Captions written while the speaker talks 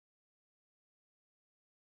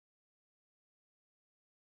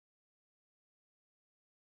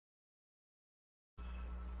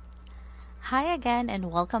Hi again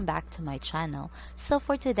and welcome back to my channel. So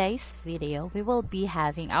for today's video, we will be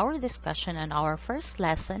having our discussion on our first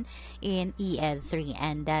lesson in ED 3,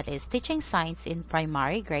 and that is teaching science in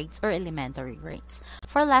primary grades or elementary grades.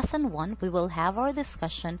 For lesson 1, we will have our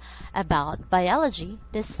discussion about biology,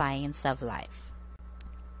 the science of life.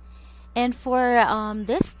 And for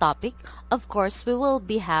this topic, of course, we will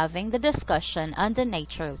be having the discussion on the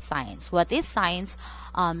nature of science. What is science?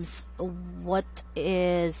 What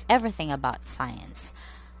is everything about science?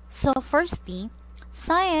 So firstly,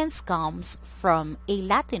 science comes from a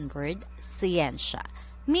Latin word, scientia,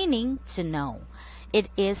 meaning to know. It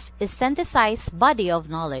is a synthesized body of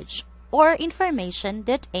knowledge or information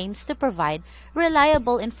that aims to provide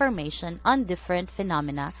reliable information on different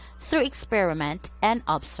phenomena through experiment and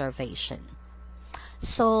observation.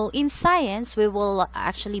 So in science, we will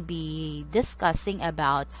actually be discussing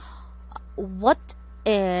about what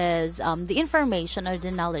is the information or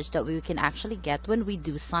the knowledge that we can actually get when we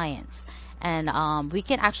do science. And we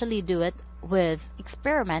can actually do it with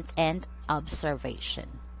experiment and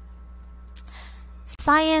observation.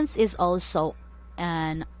 Science is also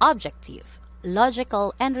an objective,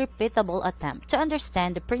 logical, and repeatable attempt to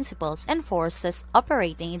understand the principles and forces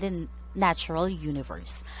operating in the natural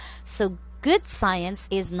universe. So good science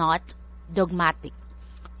is not dogmatic,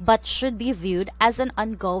 but should be viewed as an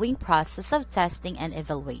ongoing process of testing and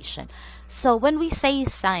evaluation. So when we say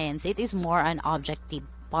science, it is more an objective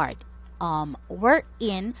part,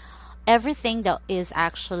 wherein everything that is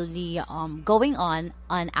actually going on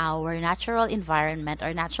our natural environment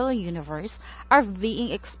or natural universe are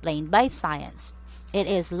being explained by science. It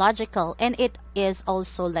is logical and it is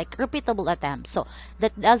also like repeatable attempt. So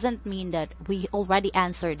that doesn't mean that we already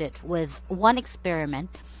answered it with one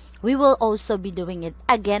experiment. We will also be doing it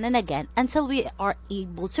again and again until we are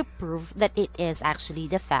able to prove that it is actually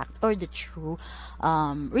the fact or the true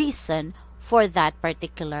reason for that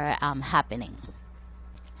particular happening.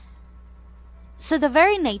 So the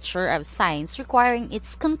very nature of science requiring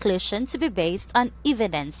its conclusion to be based on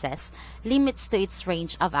evidences limits to its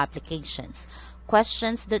range of applications.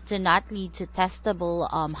 Questions that do not lead to testable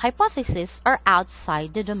hypotheses are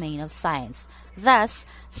outside the domain of science. Thus,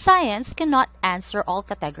 science cannot answer all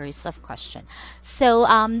categories of question. So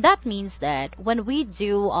that means that when we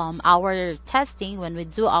do our testing, when we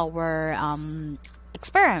do our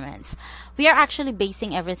experiments, we are actually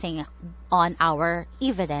basing everything on our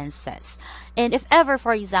evidences. And if ever,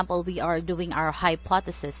 for example, we are doing our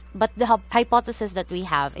hypothesis, but the hypothesis that we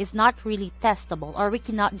have is not really testable, or we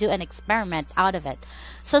cannot do an experiment out of it,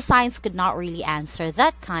 so science could not really answer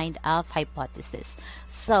that kind of hypothesis.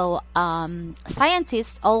 So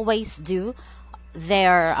scientists always do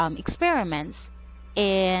their experiments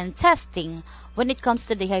and testing when it comes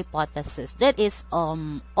to the hypothesis that is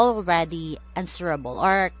already answerable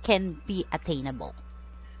or can be attainable.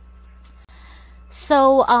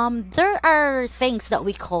 So there are things that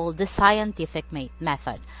we call the scientific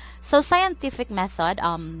method. So scientific method,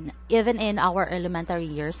 even in our elementary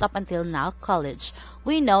years up until now, college,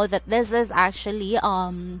 we know that this is actually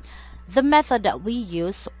the method that we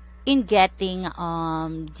use in getting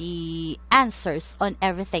the answers on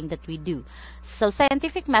everything that we do. So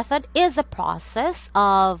scientific method is a process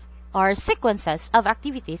of or sequences of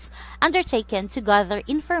activities undertaken to gather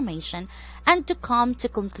information and to come to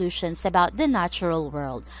conclusions about the natural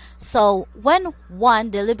world. So when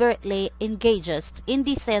one deliberately engages in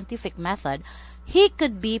the scientific method, he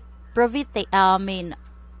could be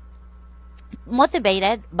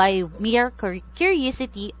motivated by mere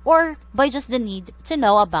curiosity or by just the need to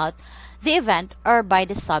know about the event or by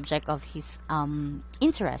the subject of his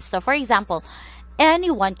interest. So for example,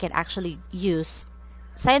 anyone can actually use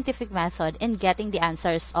scientific method in getting the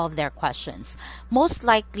answers of their questions. Most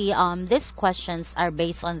likely these questions are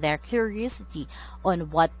based on their curiosity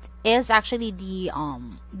on what is actually the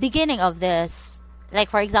beginning of this, like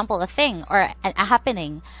for example a thing or a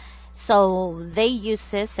happening. So they use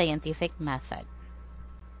this scientific method.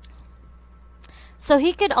 So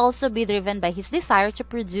he could also be driven by his desire to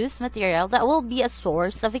produce material that will be a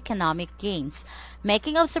source of economic gains.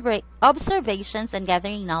 Making observations and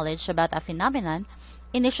gathering knowledge about a phenomenon,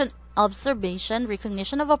 initial observation,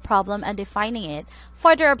 recognition of a problem and defining it,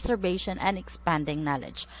 further observation and expanding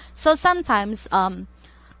knowledge. So sometimes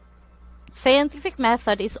scientific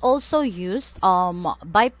method is also used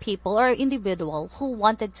by people or individual who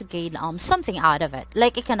wanted to gain something out of it,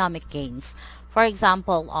 like economic gains. For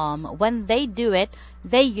example, when they do it,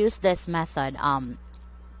 they use this method.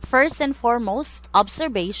 First and foremost,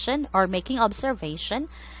 observation or making observation,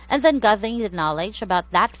 and then gathering the knowledge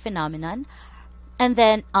about that phenomenon, And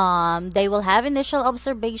then they will have initial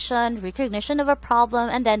observation, recognition of a problem,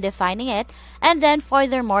 and then defining it. And then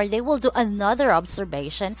furthermore, they will do another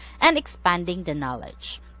observation and expanding the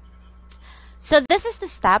knowledge. So this is the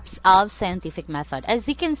steps of scientific method. As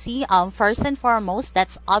you can see, first and foremost,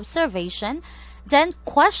 that's observation, then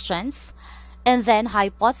questions, and then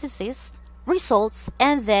hypothesis, results,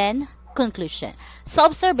 and then conclusion. So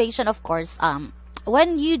observation, of course,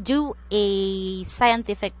 when you do a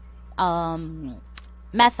scientific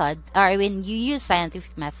method, or when you use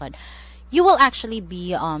scientific method, you will actually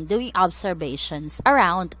be doing observations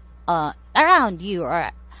around you,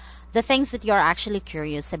 or the things that you're actually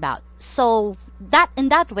curious about. So that in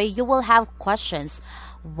that way you will have questions.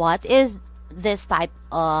 What is this type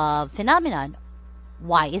of phenomenon?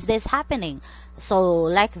 Why is this happening? So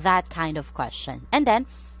like that kind of question. And then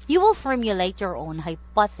you will formulate your own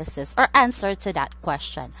hypothesis or answer to that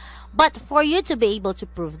question. But for you to be able to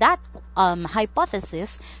prove that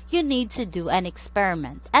hypothesis, you need to do an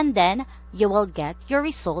experiment, and then you will get your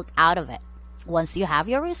result out of it. Once you have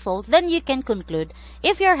your result, then you can conclude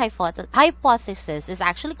if your hypothesis is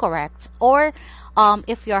actually correct, or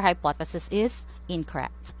if your hypothesis is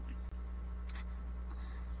incorrect.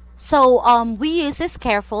 So we use this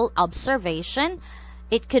careful observation.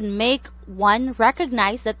 It can make one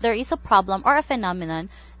recognize that there is a problem or a phenomenon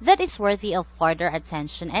that is worthy of further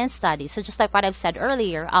attention and study. So just like what I've said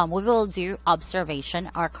earlier, we will do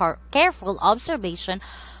observation or careful observation,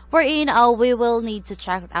 wherein we will need to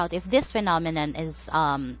check out if this phenomenon is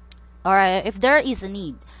or if there is a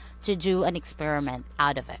need to do an experiment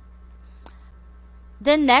out of it.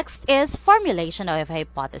 The next is formulation of a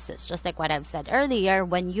hypothesis. Just like what I've said earlier,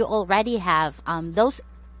 when you already have those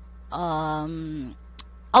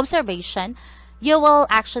observation, you will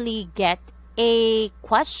actually get a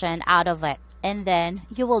question out of it, and then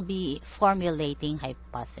you will be formulating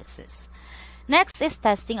hypothesis. Next is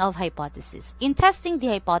testing of hypothesis. In testing the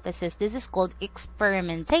hypothesis, this is called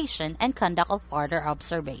experimentation and conduct of further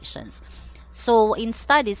observations. So in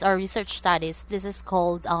studies or research studies, this is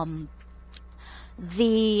called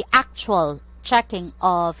the actual checking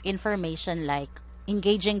of information, like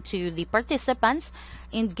engaging to the participants,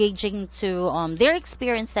 engaging to their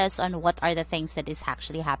experiences on what are the things that is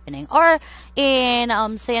actually happening. Or in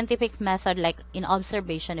scientific method, like in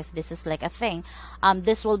observation, if this is like a thing,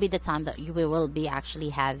 this will be the time that we will be actually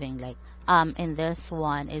having, like in this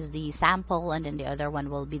one is the sample, and then the other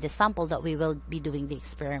one will be the sample that we will be doing the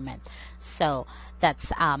experiment. So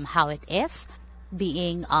that's how it is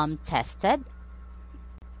being tested.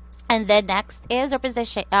 And then next is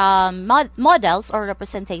models or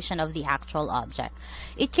representation of the actual object.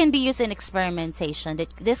 It can be used in experimentation.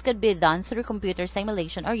 This could be done through computer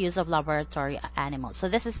simulation or use of laboratory animals. So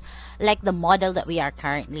this is like the model that we are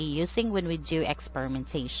currently using when we do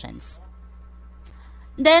experimentations.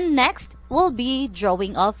 Then next will be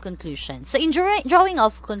drawing of conclusion. So in drawing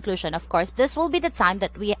of conclusion, of course, this will be the time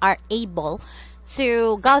that we are able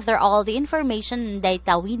to gather all the information and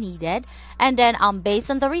data we needed, and then based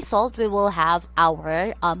on the result, we will have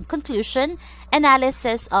our conclusion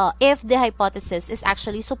analysis if the hypothesis is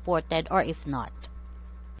actually supported or if not.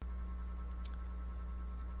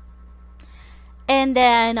 And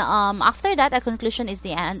then after that, a conclusion is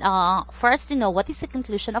the end. For us to know what is the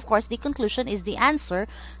conclusion, of course, the conclusion is the answer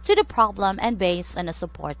to the problem and based on a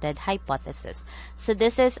supported hypothesis. So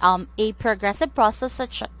this is a progressive process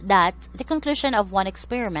such that the conclusion of one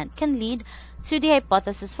experiment can lead to the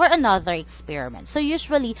hypothesis for another experiment. So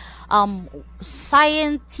usually,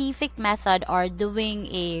 scientific method or doing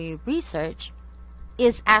a research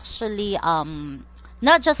is actually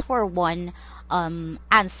not just for one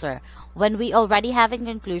answer. When we already have a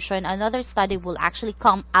conclusion, another study will actually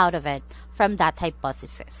come out of it from that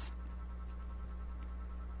hypothesis.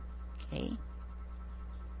 Okay.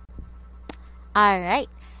 All right.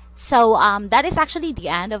 So that is actually the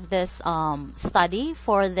end of this study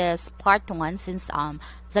for this part 1, since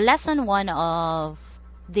the lesson 1 of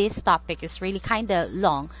this topic is really kind of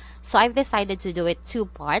long. So I've decided to do it 2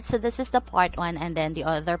 parts. So this is the part 1, and then the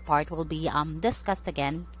other part will be discussed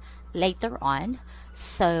again later on.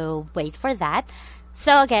 So wait for that.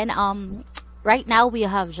 So again, right now we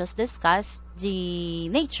have just discussed the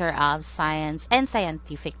nature of science and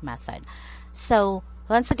scientific method. So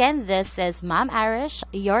once again, this is Ma'am Arish,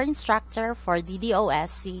 your instructor for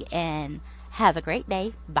DDOSC, and have a great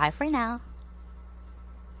day. Bye for now.